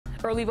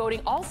Early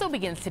voting also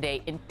begins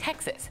today in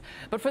Texas.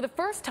 But for the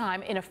first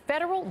time in a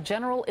federal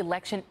general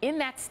election in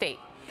that state,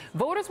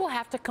 voters will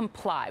have to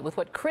comply with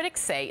what critics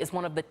say is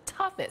one of the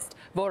toughest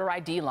voter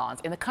ID laws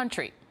in the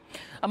country.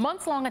 A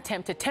months-long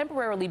attempt to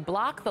temporarily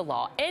block the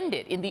law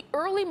ended in the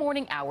early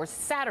morning hours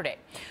Saturday,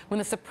 when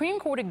the Supreme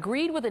Court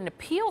agreed with an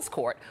appeals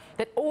court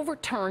that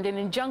overturned an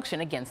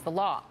injunction against the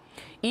law,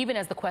 even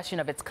as the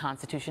question of its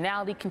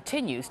constitutionality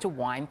continues to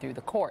wind through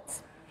the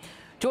courts.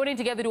 Joining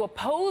together to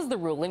oppose the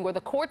ruling were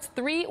the court's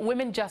three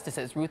women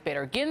justices, Ruth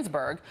Bader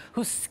Ginsburg,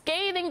 whose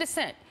scathing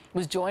dissent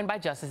was joined by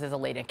Justices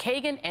Elena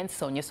Kagan and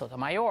Sonia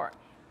Sotomayor.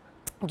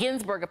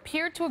 Ginsburg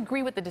appeared to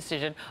agree with the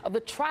decision of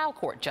the trial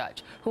court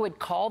judge, who had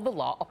called the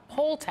law a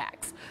poll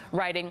tax,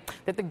 writing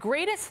that the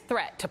greatest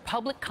threat to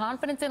public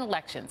confidence in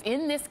elections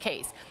in this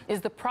case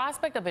is the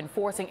prospect of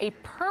enforcing a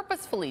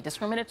purposefully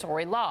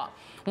discriminatory law,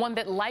 one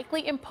that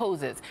likely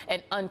imposes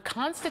an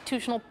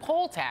unconstitutional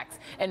poll tax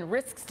and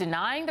risks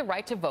denying the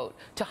right to vote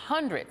to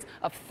hundreds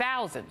of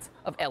thousands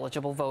of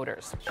eligible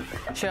voters.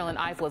 Sherilyn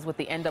Ifill is with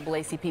the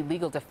NAACP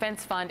Legal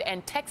Defense Fund,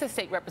 and Texas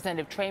State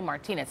Representative Trey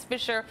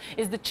Martinez-Fisher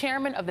is the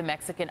chairman of the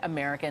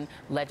Mexican-American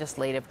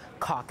Legislative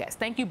Caucus.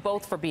 Thank you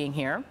both for being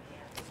here.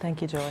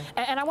 Thank you, Joy.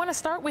 And I want to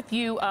start with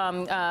you,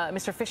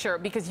 Mr. Fisher,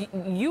 because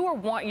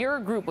your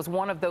group was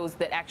one of those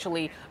that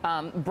actually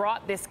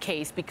brought this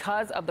case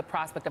because of the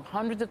prospect of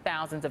hundreds of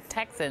thousands of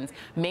Texans,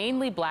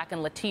 mainly Black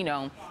and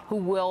Latino, who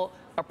will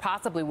or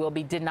possibly will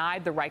be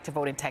denied the right to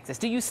vote in Texas.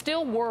 Do you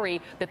still worry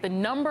that the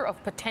number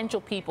of potential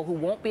people who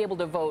won't be able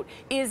to vote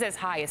is as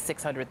high as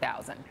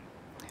 600,000?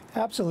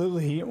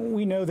 Absolutely.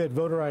 We know that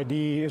voter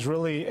ID is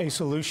really a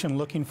solution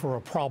looking for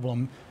a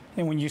problem.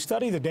 And when you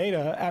study the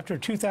data, after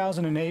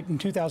 2008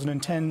 and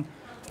 2010,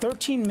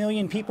 13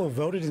 million people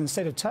voted in the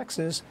state of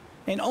Texas,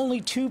 and only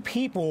 2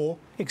 people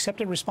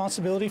accepted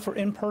responsibility for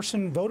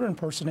in-person voter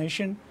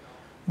impersonation.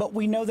 But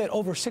we know that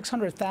over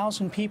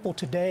 600,000 people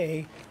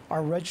today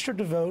are registered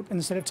to vote in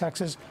the state of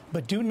Texas,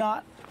 but do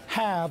not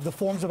have the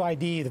forms of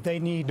ID that they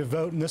need to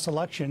vote in this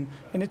election.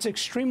 And it's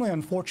extremely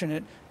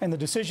unfortunate. And the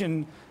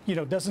decision,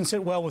 doesn't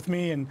sit well with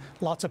me and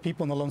lots of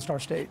people in the Lone Star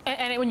State.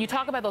 And when you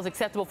talk about those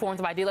acceptable forms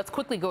of ID, let's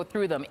quickly go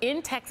through them.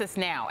 In Texas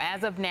now,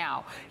 as of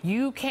now,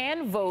 you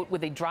can vote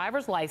with a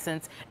driver's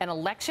license, an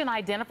election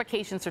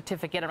identification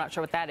certificate, I'm not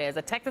sure what that is,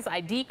 a Texas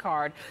ID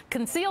card,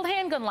 concealed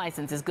handgun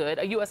license is good,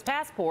 a U.S.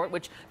 passport,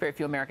 which very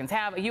few Americans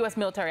have, a U.S.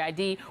 military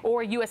ID,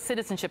 or a U.S.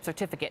 citizenship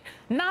certificate.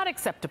 Not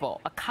acceptable,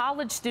 a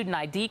college student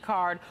ID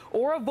card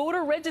or a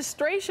voter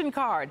registration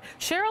card.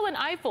 Sherilyn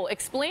Ifill,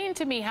 explain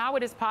to me how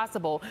it is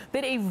possible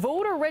that a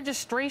voter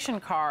registration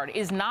card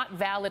is not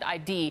valid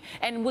ID,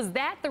 and was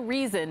that the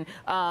reason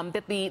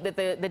that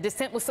the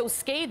dissent was so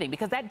scathing?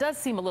 Because that does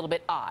seem a little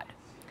bit odd.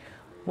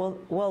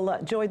 Well,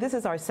 Joy, this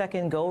is our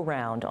second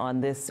go-round on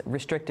this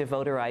restrictive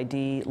voter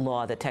ID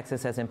law that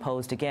Texas has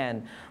imposed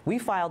again. We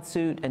filed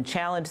suit and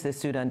challenged this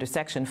suit under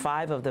Section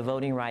 5 of the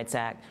Voting Rights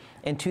Act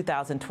in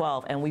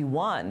 2012, and we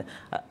won.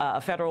 A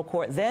federal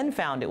court then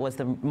found it was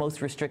the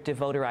most restrictive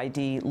voter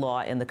ID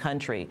law in the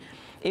country.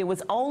 It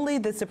was only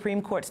the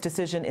Supreme Court's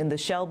decision in the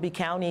Shelby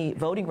County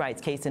voting rights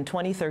case in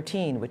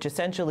 2013, which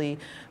essentially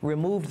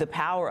removed the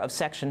power of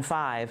Section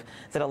 5,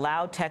 that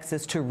allowed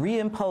Texas to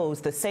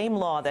reimpose the same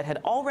law that had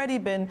already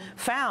been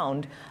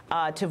found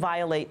to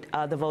violate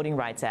the Voting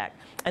Rights Act.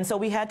 And so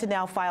we had to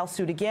now file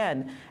suit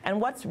again. And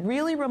what's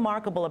really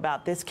remarkable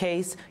about this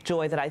case,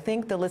 Joy, that I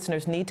think the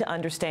listeners need to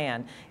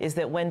understand is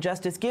that when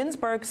Justice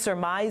Ginsburg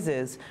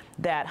surmises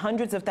that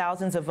hundreds of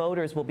thousands of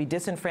voters will be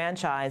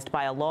disenfranchised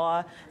by a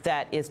law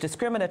that is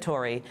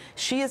discriminatory,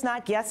 she is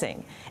not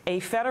guessing. A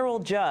federal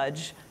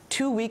judge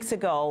 2 weeks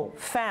ago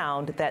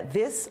found that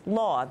this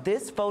law,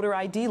 this voter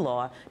ID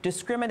law,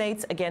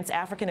 discriminates against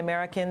African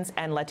Americans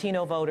and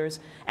Latino voters.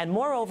 And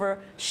moreover,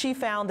 she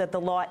found that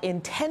the law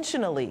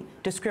intentionally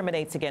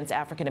discriminates against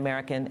African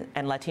American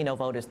and Latino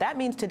voters. That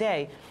means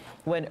today,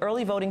 when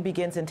early voting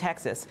begins in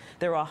Texas,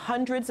 there are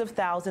hundreds of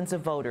thousands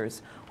of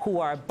voters who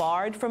are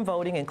barred from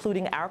voting,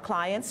 including our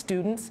clients,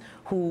 students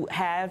who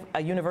have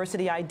a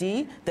university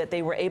ID that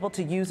they were able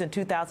to use in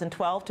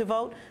 2012 to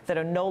vote, that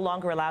are no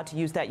longer allowed to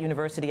use that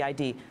university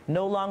ID,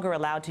 no longer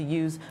allowed to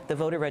use the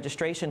voter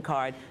registration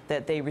card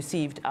that they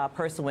received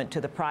pursuant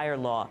to the prior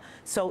law.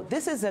 So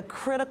this is a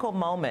critical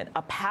moment,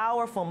 a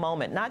powerful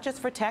moment, not just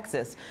for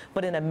Texas,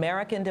 but in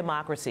American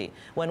democracy,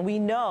 when we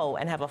know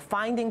and have a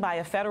finding by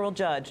a federal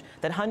judge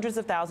that hundreds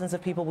of thousands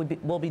of people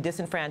will be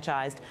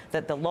disenfranchised,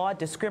 that the law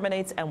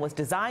discriminates and was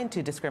designed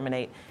to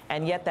discriminate,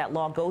 and yet that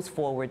law goes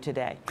forward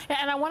today.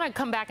 And I want to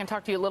come back and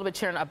talk to you a little bit,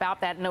 Sharon,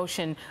 about that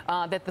notion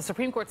that the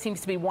Supreme Court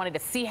seems to be wanting to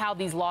see how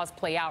these laws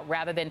play out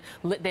rather than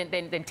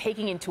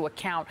taking into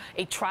account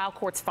a trial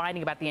court's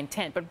finding about the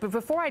intent. But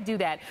before I do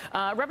that,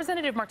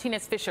 Representative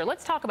Martinez-Fisher,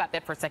 let's talk about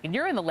that for a second.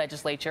 You're in the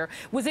legislature.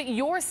 Was it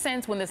your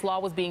sense when this law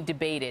was being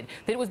debated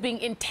that it was being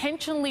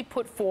intentionally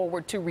put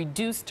forward to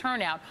reduce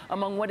turnout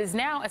among what is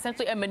now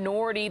essentially a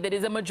minority that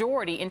is a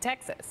majority in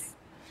Texas?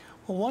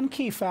 Well, one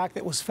key fact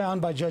that was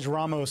found by Judge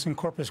Ramos in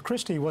Corpus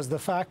Christi was the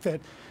fact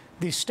that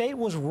the state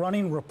was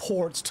running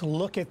reports to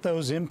look at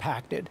those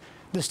impacted.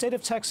 The state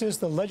of Texas,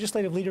 the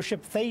legislative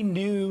leadership, they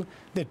knew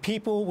that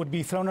people would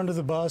be thrown under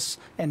the bus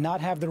and not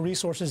have the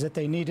resources that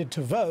they needed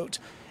to vote,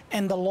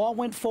 and the law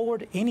went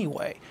forward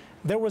anyway.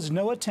 There was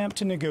no attempt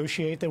to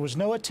negotiate. There was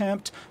no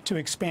attempt to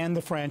expand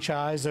the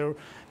franchise.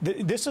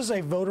 This is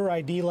a voter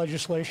ID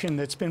legislation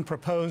that's been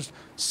proposed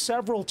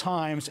several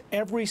times.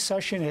 Every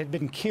session had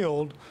been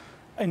killed.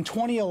 In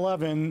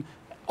 2011,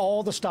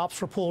 all the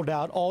stops were pulled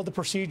out. All the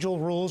procedural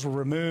rules were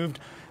removed.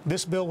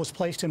 This bill was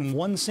placed in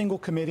one single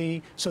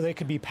committee so they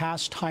could be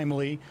passed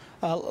timely.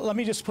 Let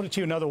me just put it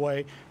to you another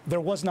way. There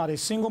was not a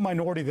single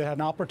minority that had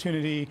an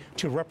opportunity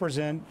to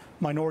represent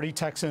minority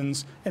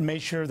Texans and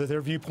made sure that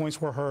their viewpoints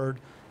were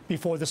heard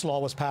before this law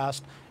was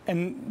passed.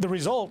 And the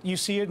result, you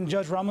see it in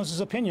Judge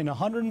Ramos's opinion,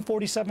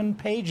 147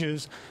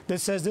 pages that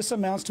says this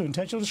amounts to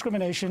intentional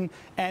discrimination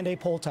and a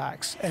poll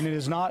tax, and it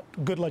is not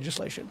good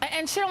legislation.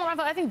 And Cheryl,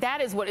 I think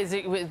that is what is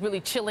really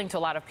chilling to a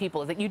lot of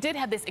people, is that you did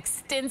have this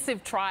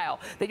extensive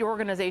trial that your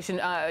organization,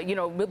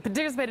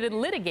 participated in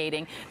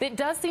litigating that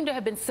does seem to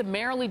have been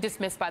summarily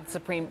dismissed by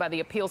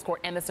the appeals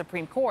court and the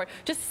Supreme Court,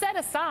 just set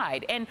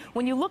aside. And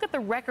when you look at the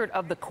record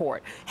of the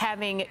court,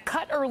 having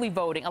cut early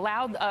voting,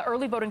 allowed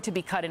early voting to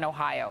be cut in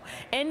Ohio,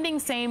 ending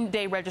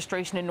same-day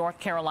registration in North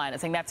Carolina,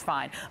 saying that's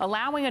fine,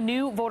 allowing a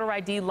new voter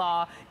ID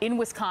law in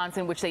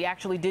Wisconsin, which they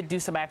actually did do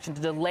some action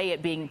to delay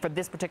it being for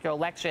this particular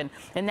election,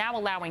 and now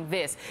allowing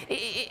this.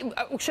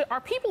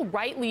 Are people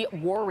rightly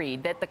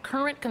worried that the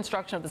current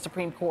construction of the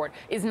Supreme Court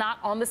is not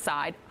on the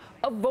side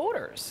of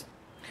voters?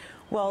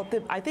 Well,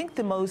 I think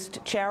the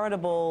most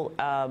charitable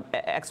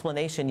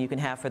explanation you can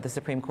have for the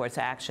Supreme Court's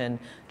action,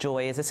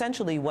 Joy, is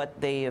essentially what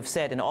they have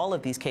said in all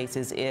of these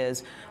cases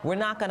is we're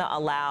not going to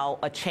allow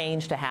a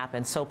change to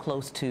happen so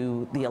close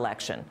to the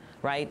election.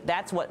 Right?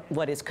 That's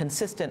what is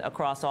consistent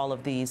across all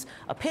of these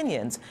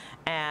opinions.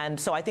 And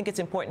so I think it's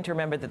important to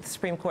remember that the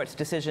Supreme Court's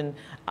decision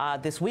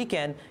this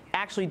weekend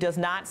actually does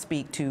not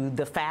speak to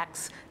the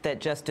facts that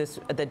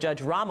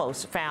Judge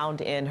Ramos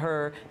found in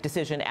her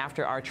decision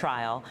after our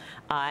trial.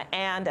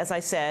 And as I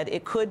said,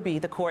 it could be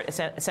the court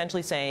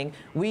essentially saying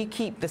we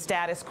keep the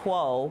status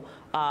quo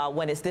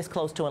when it's this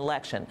close to an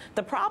election.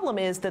 The problem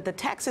is that the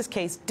Texas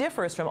case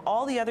differs from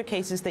all the other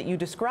cases that you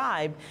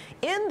described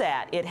in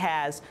that it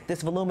has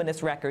this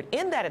voluminous record,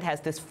 in that it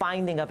has this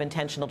finding of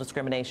intentional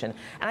discrimination.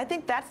 And I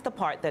think that's the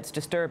part that's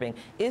disturbing.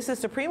 Is the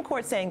Supreme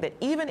Court saying that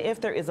even if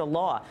there is a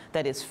law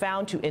that is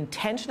found to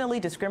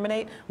intentionally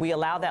discriminate, we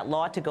allow that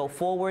law to go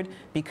forward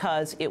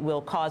because it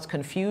will cause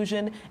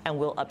confusion and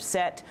will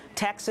upset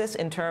Texas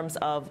in terms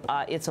of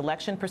its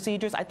election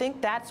procedures? I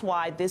think that's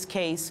why this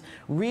case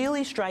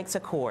really strikes a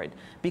chord,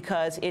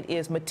 because it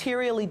is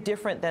materially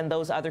different than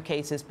those other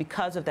cases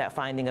because of that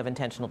finding of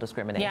intentional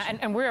discrimination. Yeah,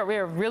 and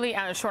we're really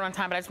short on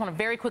time, but I just want to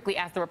very quickly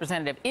ask the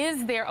representative,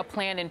 is there a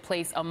plan in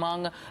place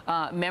among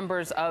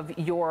members of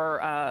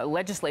your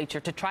legislature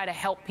to try to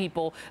help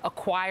people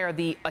acquire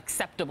the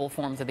acceptable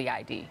forms of the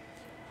ID?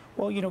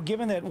 Well,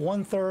 given that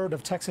 1/3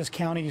 of Texas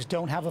counties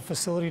don't have a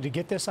facility to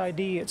get this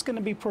ID, it's going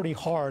to be pretty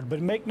hard.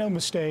 But make no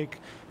mistake,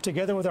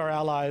 together with our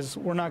allies,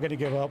 we're not going to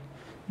give up.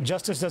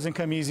 Justice doesn't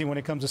come easy when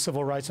it comes to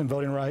civil rights and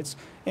voting rights,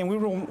 and we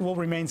will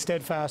remain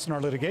steadfast in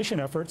our litigation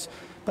efforts.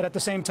 But at the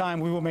same time,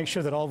 we will make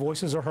sure that all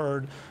voices are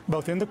heard,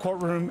 both in the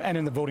courtroom and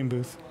in the voting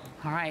booth.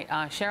 All right.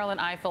 Sherilyn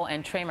Ifill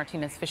and Trey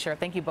Martinez Fisher,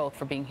 thank you both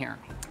for being here.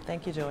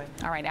 Thank you, Joy.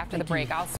 All right. After the break, I'll